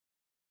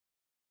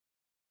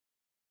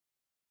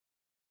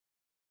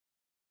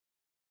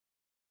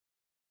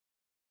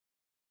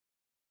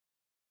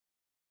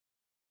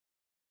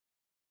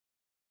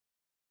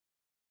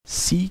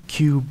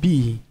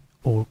CQB,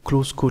 or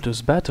Close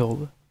Quarters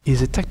Battle,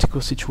 is a tactical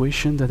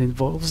situation that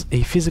involves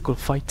a physical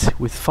fight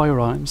with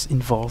firearms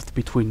involved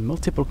between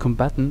multiple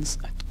combatants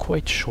at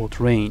quite short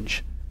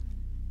range.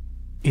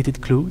 It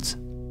includes,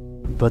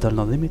 but are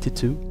not limited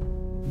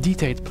to,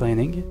 detailed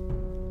planning,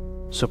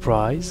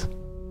 surprise,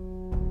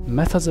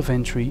 methods of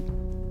entry,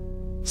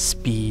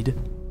 speed,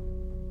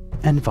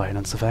 and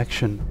violence of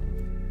action.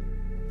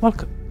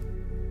 Welcome!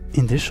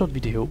 In this short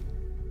video,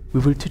 we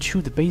will teach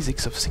you the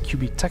basics of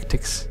CQB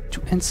tactics to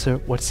answer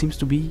what seems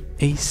to be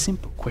a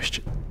simple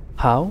question: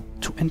 how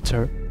to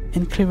enter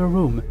and clear a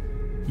room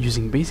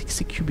using basic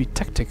CQB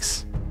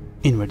tactics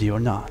in Ready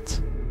or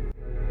Not.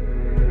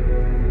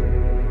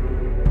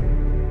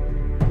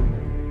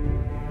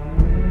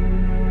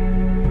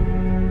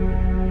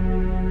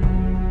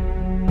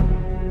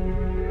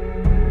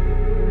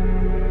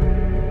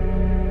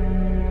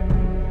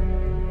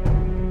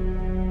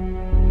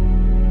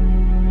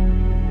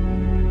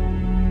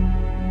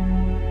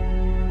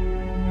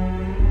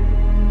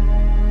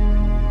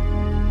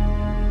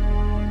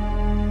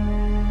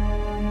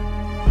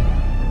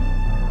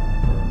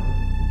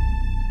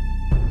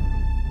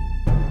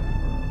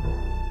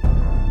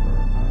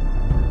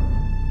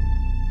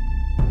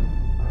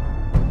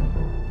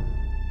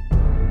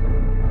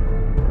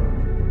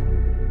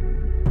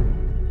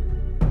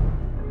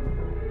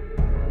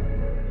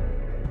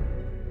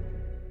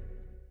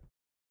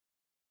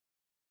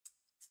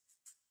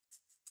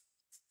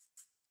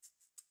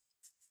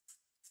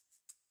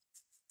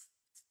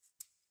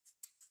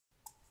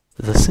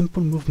 The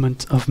simple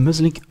movement of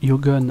muzzling your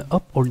gun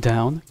up or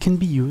down can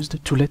be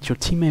used to let your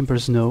team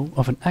members know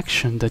of an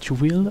action that you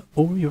will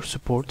or your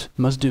support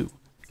must do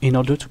in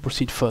order to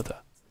proceed further.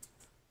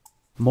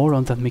 More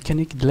on that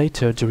mechanic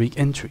later during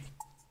entry.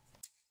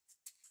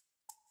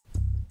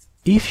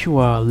 If you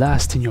are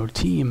last in your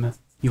team,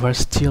 you are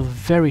still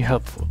very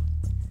helpful.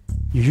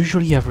 You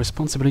usually have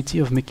responsibility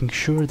of making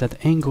sure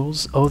that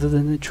angles other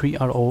than entry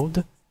are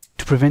held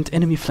to prevent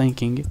enemy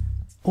flanking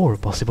or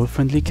possible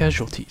friendly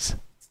casualties.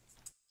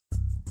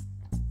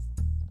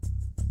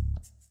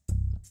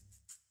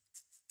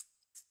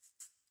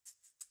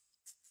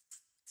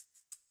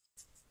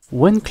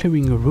 When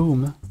clearing a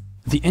room,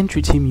 the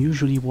entry team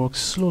usually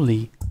works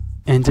slowly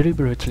and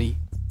deliberately,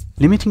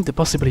 limiting the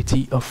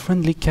possibility of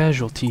friendly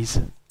casualties.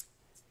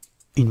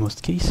 In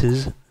most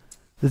cases,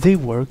 they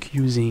work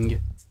using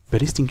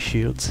ballistic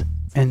shields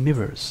and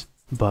mirrors,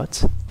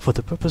 but for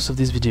the purpose of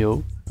this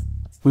video,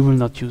 we will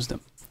not use them.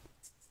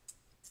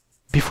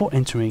 Before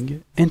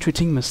entering, entry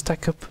team must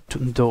stack up to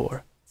the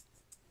door.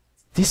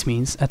 This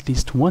means at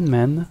least one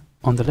man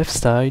on the left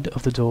side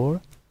of the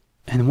door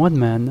and one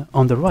man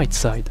on the right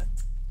side.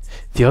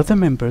 The other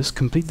members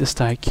complete the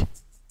stack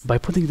by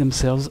putting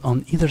themselves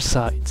on either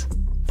side,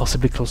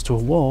 possibly close to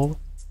a wall,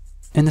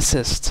 and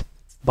assist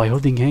by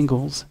holding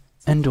angles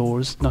and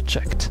doors not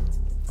checked.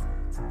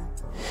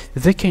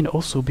 They can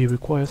also be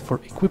required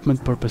for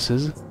equipment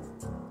purposes,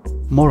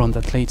 more on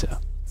that later.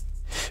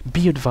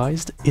 Be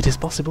advised, it is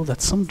possible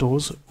that some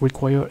doors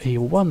require a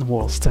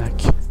one-wall stack.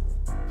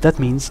 That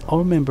means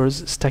all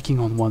members stacking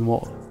on one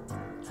wall.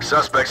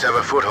 Suspects have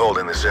a foothold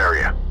in this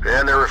area,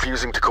 and they're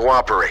refusing to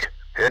cooperate.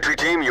 Entry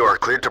team, you are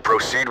cleared to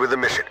proceed with the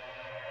mission.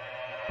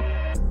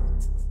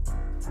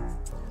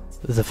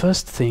 The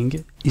first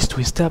thing is to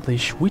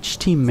establish which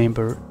team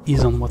member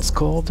is on what's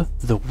called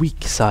the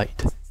weak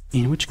side,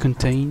 in which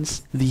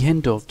contains the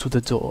handle to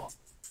the door.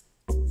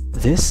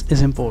 This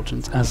is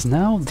important as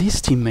now this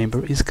team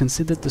member is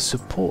considered the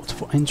support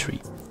for entry.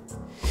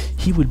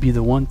 He will be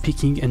the one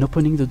picking and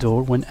opening the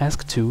door when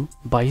asked to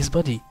by his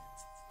buddy,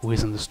 who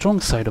is on the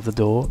strong side of the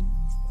door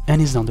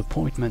and is on the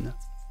pointman.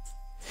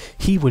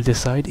 He will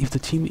decide if the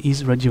team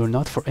is ready or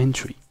not for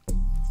entry.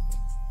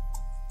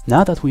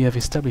 Now that we have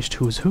established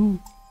who's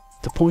who,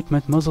 the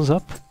pointman muzzles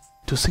up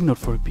to signal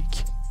for a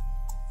peek.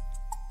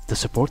 The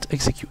support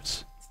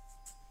executes.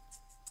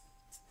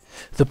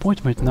 The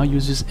pointman now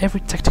uses every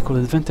tactical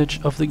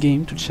advantage of the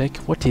game to check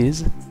what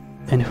is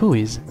and who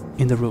is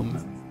in the room.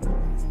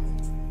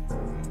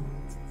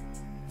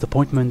 The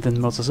pointman then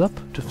muzzles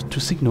up to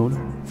signal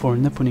for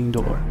an opening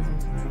door.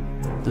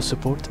 The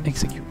support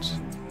executes.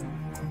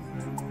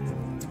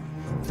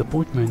 The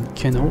pointman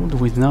can hold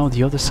with now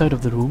the other side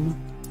of the room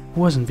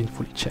who hasn't been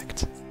fully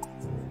checked.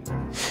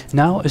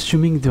 Now,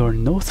 assuming there are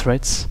no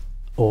threats,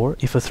 or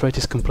if a threat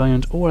is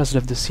compliant or has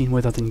left the scene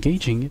without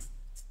engaging,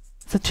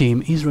 the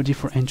team is ready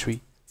for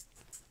entry.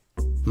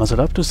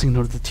 Muzzle up to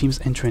signal the team's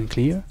entry and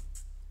clear.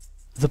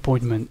 The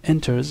pointman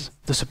enters,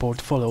 the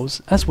support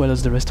follows, as well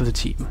as the rest of the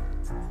team.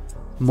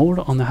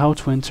 More on how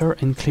to enter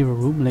and clear a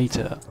room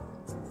later.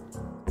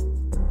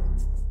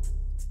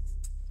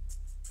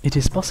 It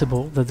is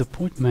possible that the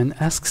pointman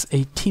asks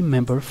a team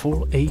member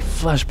for a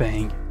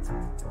flashbang.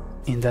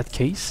 In that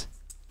case,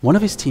 one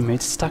of his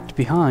teammates stacked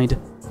behind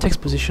takes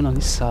position on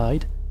his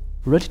side,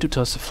 ready to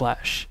toss a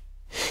flash.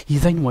 He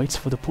then waits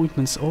for the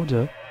pointman's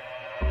order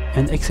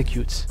and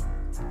executes.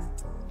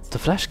 The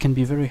flash can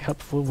be very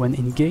helpful when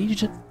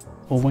engaged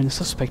or when a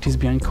suspect is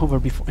behind cover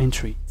before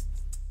entry.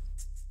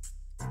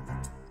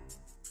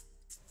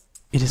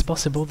 It is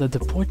possible that the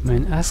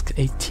pointman asks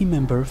a team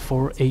member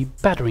for a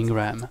battering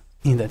ram.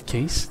 In that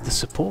case, the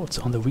support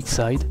on the weak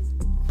side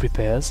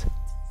prepares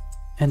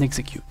and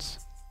executes.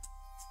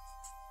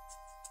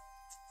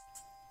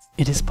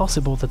 It is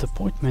possible that the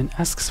pointman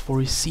asks for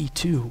a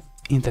C2.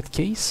 In that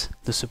case,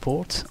 the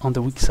support on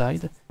the weak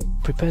side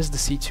prepares the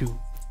C2.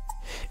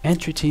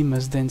 Entry team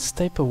must then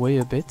step away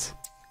a bit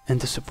and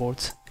the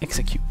support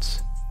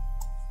executes.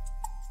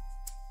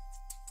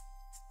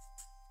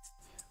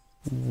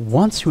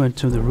 Once you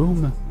enter the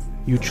room,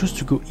 you choose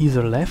to go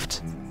either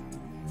left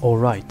or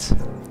right,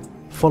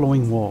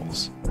 following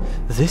walls.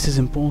 This is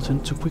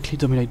important to quickly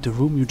dominate the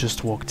room you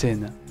just walked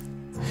in.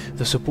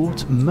 The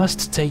support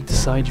must take the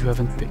side you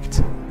haven't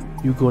picked.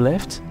 You go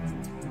left,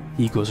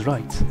 he goes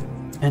right,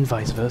 and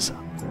vice versa.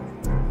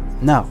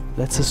 Now,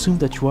 let's assume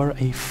that you are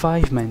a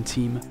 5-man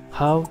team.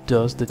 How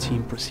does the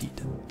team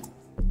proceed?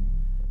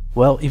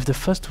 Well, if the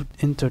first to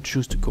enter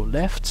choose to go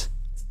left,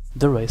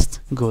 the rest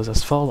goes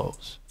as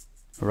follows.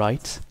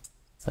 Right,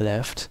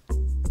 left,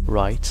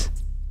 right,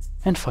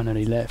 and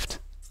finally left,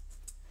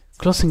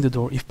 closing the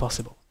door if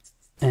possible,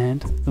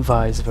 and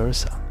vice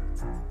versa.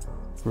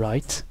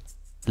 Right,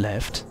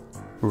 left,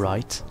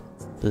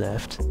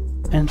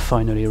 and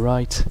finally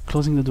right,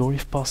 closing the door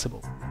if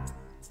possible.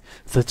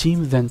 The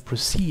team then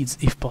proceeds,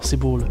 if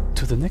possible,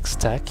 to the next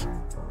stack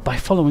by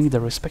following their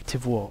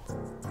respective wall,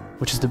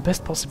 which is the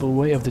best possible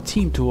way of the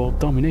team to hold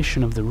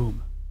domination of the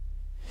room.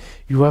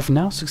 You have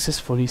now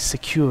successfully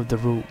secured the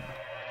room.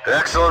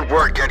 Excellent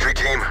work, entry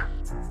team.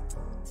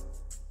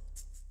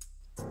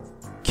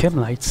 Chem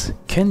lights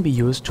can be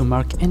used to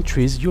mark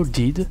entries you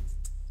did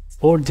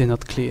or did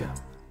not clear.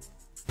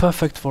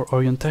 Perfect for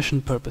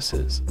orientation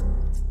purposes.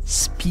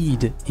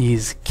 Speed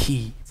is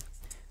key,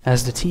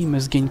 as the team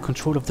must gain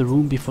control of the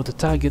room before the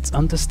targets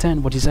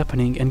understand what is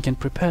happening and can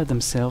prepare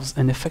themselves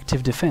an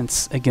effective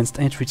defense against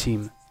entry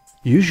team.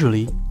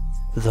 Usually,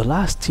 the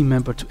last team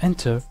member to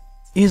enter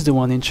is the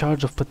one in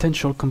charge of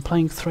potential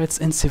complying threats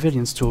and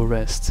civilians to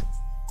arrest.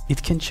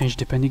 It can change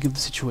depending on the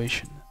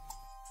situation.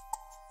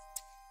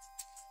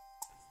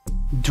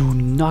 Do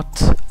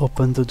not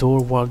open the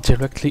door while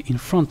directly in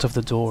front of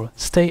the door.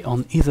 Stay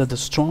on either the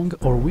strong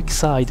or weak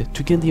side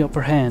to gain the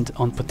upper hand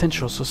on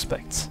potential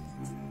suspects.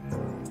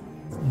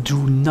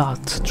 Do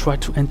not try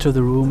to enter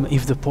the room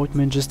if the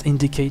pointman just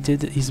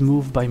indicated his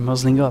move by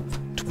muzzling up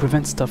to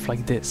prevent stuff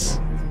like this.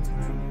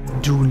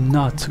 Do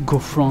not go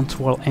front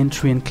while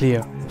entry and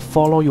clear.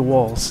 Follow your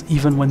walls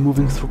even when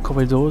moving through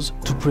corridors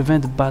to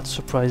prevent bad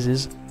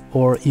surprises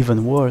or,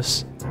 even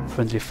worse,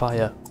 friendly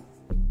fire.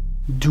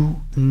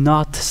 Do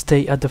not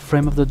stay at the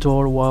frame of the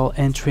door while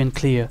entry and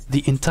clear.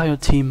 The entire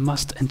team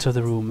must enter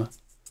the room.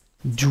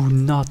 Do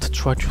not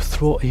try to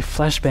throw a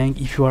flashbang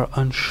if you are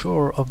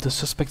unsure of the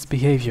suspect's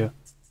behavior.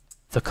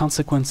 The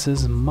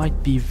consequences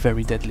might be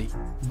very deadly.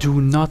 Do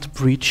not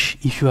breach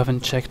if you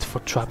haven't checked for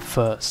trap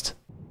first.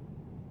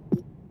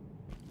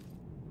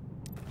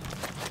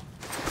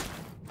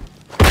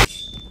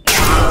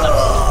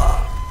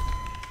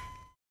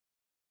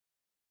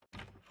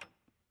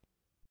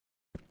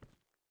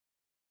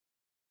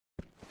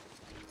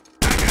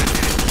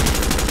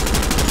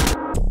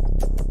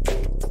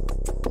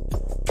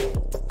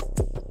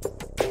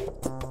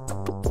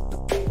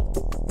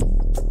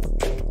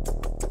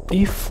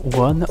 If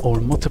one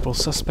or multiple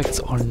suspects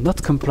are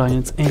not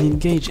compliant and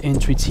engage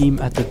entry team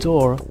at the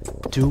door,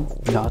 do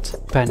not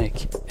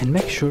panic and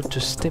make sure to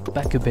step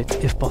back a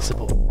bit if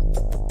possible.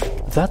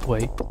 That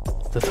way,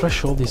 the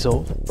threshold is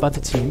held by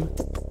the team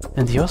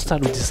and the hostile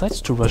who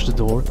decides to rush the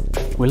door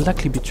will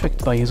likely be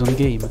tricked by his own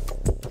game,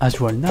 as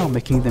you are now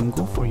making them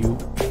go for you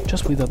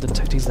just without the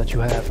tactics that you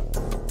have.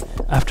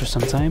 After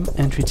some time,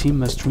 entry team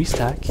must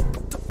restack,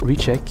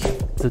 recheck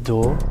the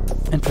door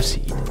and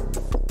proceed.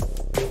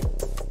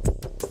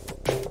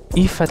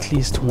 If at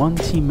least one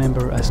team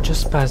member has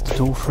just passed the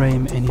door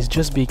frame and is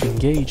just being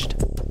engaged,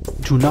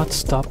 do not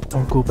stop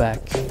or go back.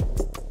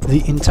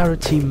 The entire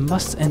team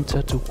must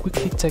enter to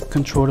quickly take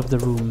control of the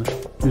room,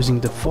 using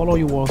the follow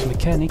your walls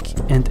mechanic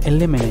and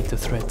eliminate the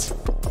threat.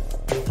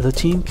 The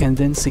team can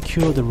then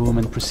secure the room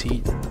and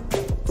proceed.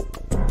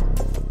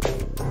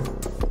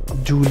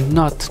 Do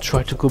not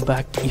try to go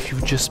back if you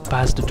just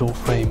passed the door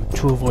frame,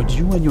 to avoid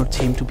you and your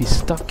team to be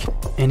stuck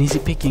and easy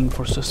picking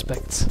for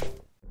suspects.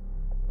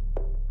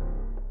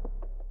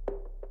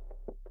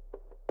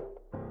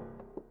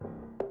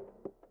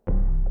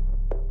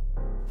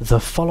 The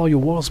follow your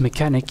walls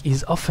mechanic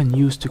is often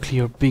used to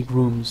clear big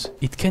rooms.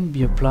 It can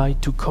be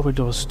applied to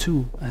corridors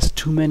too, as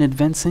 2 men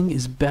advancing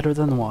is better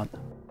than 1.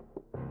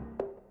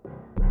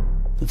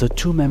 The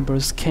 2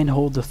 members can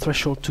hold the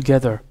threshold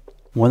together.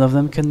 One of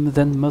them can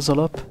then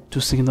muzzle up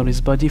to signal his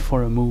body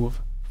for a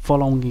move,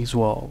 following his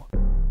wall.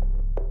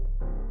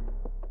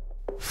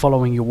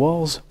 Following your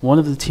walls, one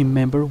of the team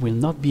members will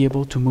not be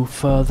able to move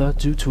further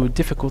due to a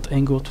difficult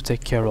angle to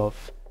take care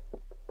of.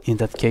 In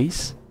that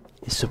case,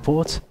 his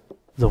support,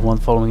 the one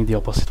following the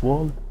opposite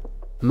wall,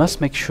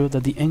 must make sure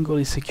that the angle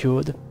is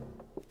secured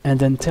and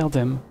then tell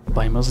them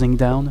by muzzling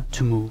down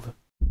to move.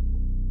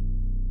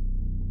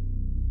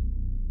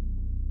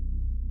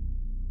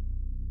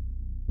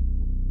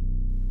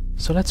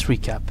 So let's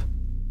recap.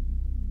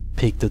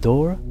 Pick the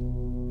door,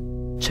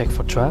 check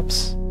for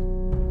traps,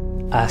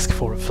 ask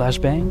for a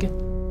flashbang,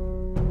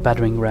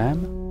 battering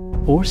ram,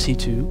 or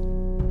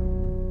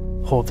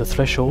C2, hold the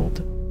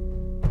threshold,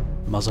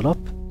 muzzle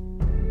up,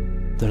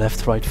 the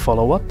left-right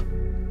follow-up,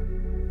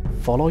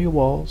 follow your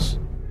walls,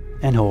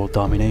 and hold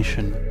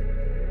domination.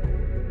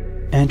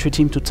 Entry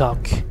team to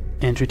talk.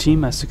 Entry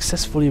team has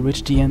successfully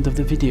reached the end of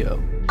the video.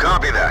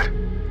 Copy that.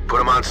 Put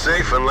him on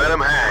safe and let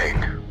him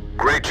hang.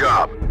 Great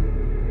job.